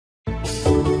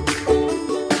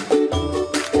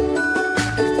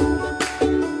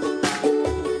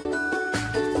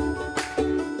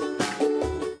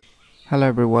Hello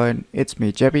everyone, it's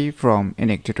me JB from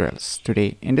UniqueTutorials.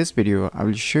 Today in this video I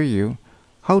will show you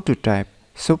how to type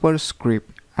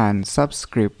superscript and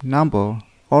subscript number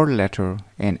or letter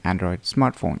in Android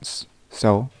smartphones.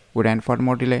 So without further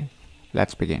more delay,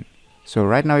 let's begin. So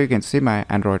right now you can see my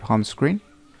Android home screen.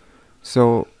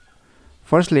 So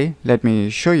firstly let me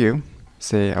show you.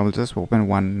 Say I will just open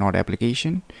one Node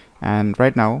application, and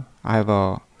right now I have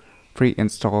a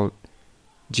pre-installed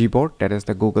Gboard, that is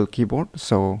the Google keyboard.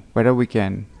 So whether we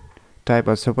can type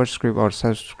a superscript or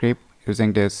subscript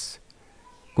using this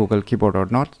Google keyboard or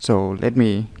not. So let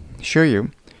me show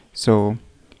you. So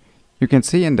you can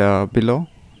see in the below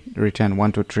written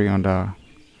 1 2 3 on the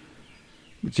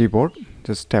Gboard.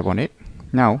 Just tap on it.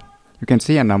 Now you can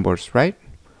see a numbers, right?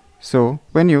 So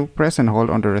when you press and hold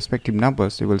on the respective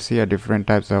numbers, you will see a different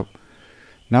types of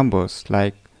numbers,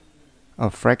 like a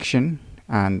fraction,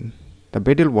 and the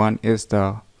middle one is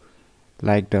the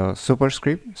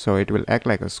superscript, so it will act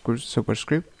like a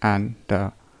superscript, and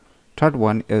the third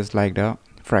one is like the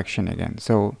fraction again.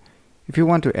 So if you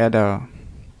want to add a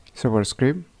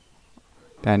superscript,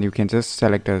 then you can just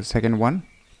select the second one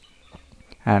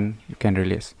and you can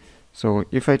release. So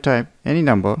if I type any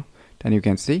number, then you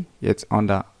can see it's on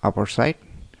the upper side.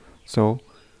 So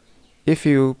if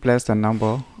you place the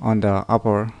number on the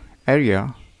upper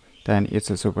area, then it's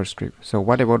a superscript. So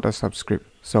what about the subscript?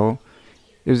 So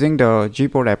using the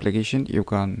Gboard application, you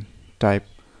can type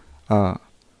a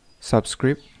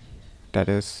subscript that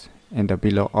is in the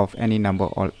below of any number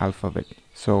or alphabet.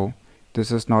 So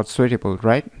this is not suitable,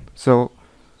 right? So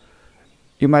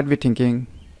you might be thinking,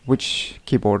 which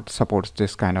keyboard supports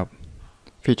this kind of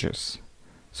features?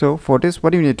 So for this,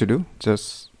 what you need to do,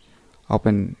 just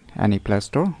open any Play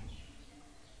Store,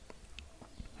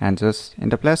 and just in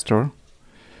the Play Store,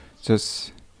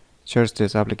 just search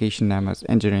this application name as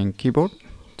Engineering Keyboard.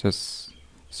 Just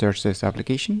search this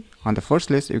application. On the first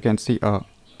list you can see a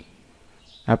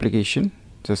application.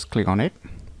 Just click on it.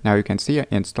 Now you can see a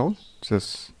install.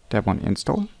 Just tap on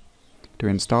install to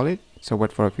install it. So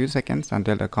wait for a few seconds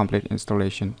until the complete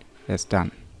installation is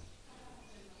done.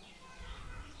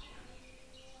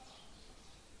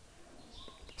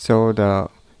 So the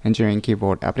Engineering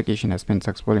Keyboard application has been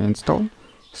successfully installed.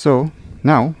 So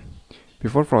now,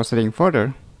 before proceeding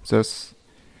further, just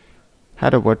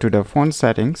head over to the font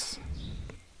settings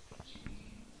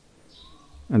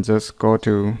and just go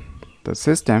to the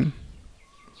system,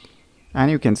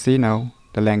 and you can see now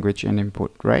the language and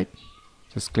input, right?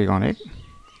 Just click on it.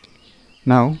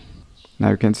 Now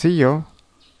you can see here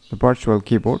the virtual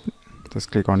keyboard. Just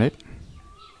click on it.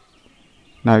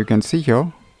 Now you can see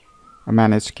here a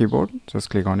managed keyboard.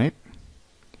 Just click on it.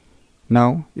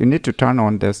 Now you need to turn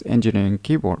on this engineering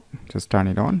keyboard. Just turn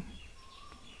it on.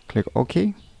 Click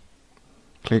OK.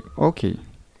 Click OK.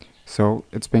 So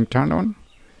it's being turned on.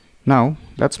 Now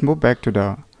let's move back to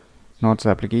the Notes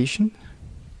application.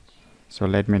 So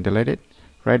let me delete it.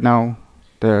 Right now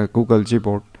the Google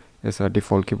Gboard is a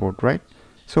default keyboard, right?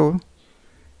 So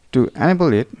to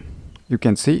enable it, you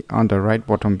can see on the right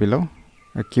bottom below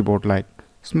a keyboard like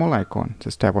small icon.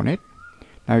 Just tap on it.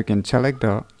 Now you can select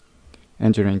the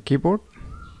engineering keyboard.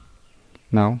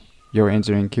 Now your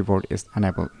engineering keyboard is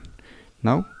enabled.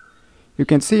 Now you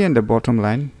can see in the bottom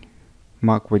line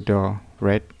marked with the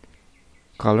red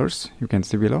colors, you can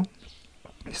see below.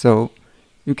 So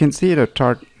you can see the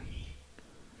third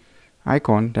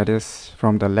icon, that is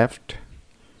from the left,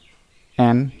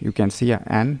 and you can see a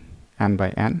N by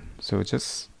N. So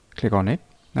just click on it.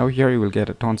 Now here you will get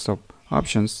a tons of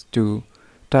options to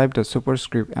type the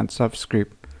superscript and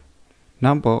subscript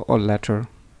number or letter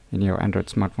in your Android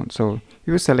smartphone. So if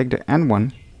you select the N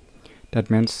one, that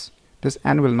means this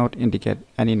N will not indicate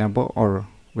any number or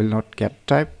will not get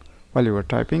typed while you are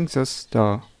typing. Just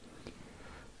the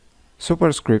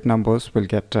superscript numbers will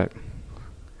get typed.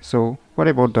 So what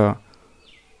about the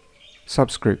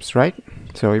subscripts, right?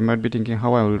 So you might be thinking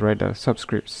how I will write the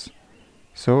subscripts.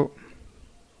 So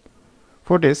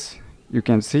for this, you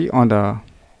can see on the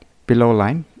below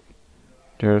line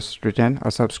there's written a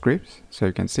subscript. So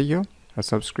you can see here a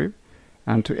subscript,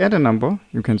 and to add a number,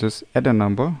 you can just add a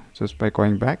number just by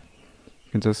going back.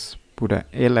 You can just put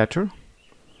a letter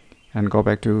and go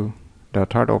back to the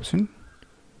third option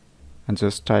and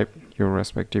just type your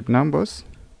respective numbers.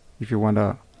 If you want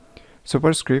a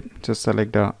superscript, just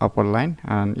select the upper line,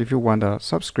 and if you want a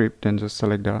subscript, then just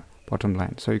select the bottom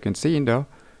line. So you can see in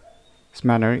this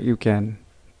manner you can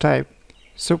type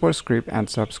superscript and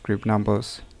subscript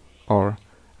numbers or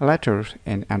letters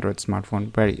in Android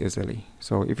smartphone very easily.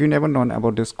 So if you never known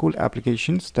about these cool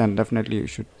applications, then definitely you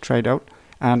should try it out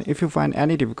And if you find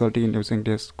any difficulty in using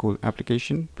this cool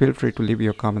application, feel free to leave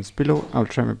your comments below. I'll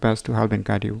try my best to help and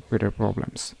guide you with your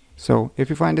problems. So if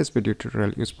you find this video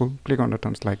tutorial useful, click on the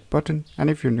thumbs like button, and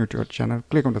if you're new to our channel,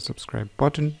 click on the subscribe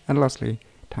button. And lastly,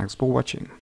 thanks for watching.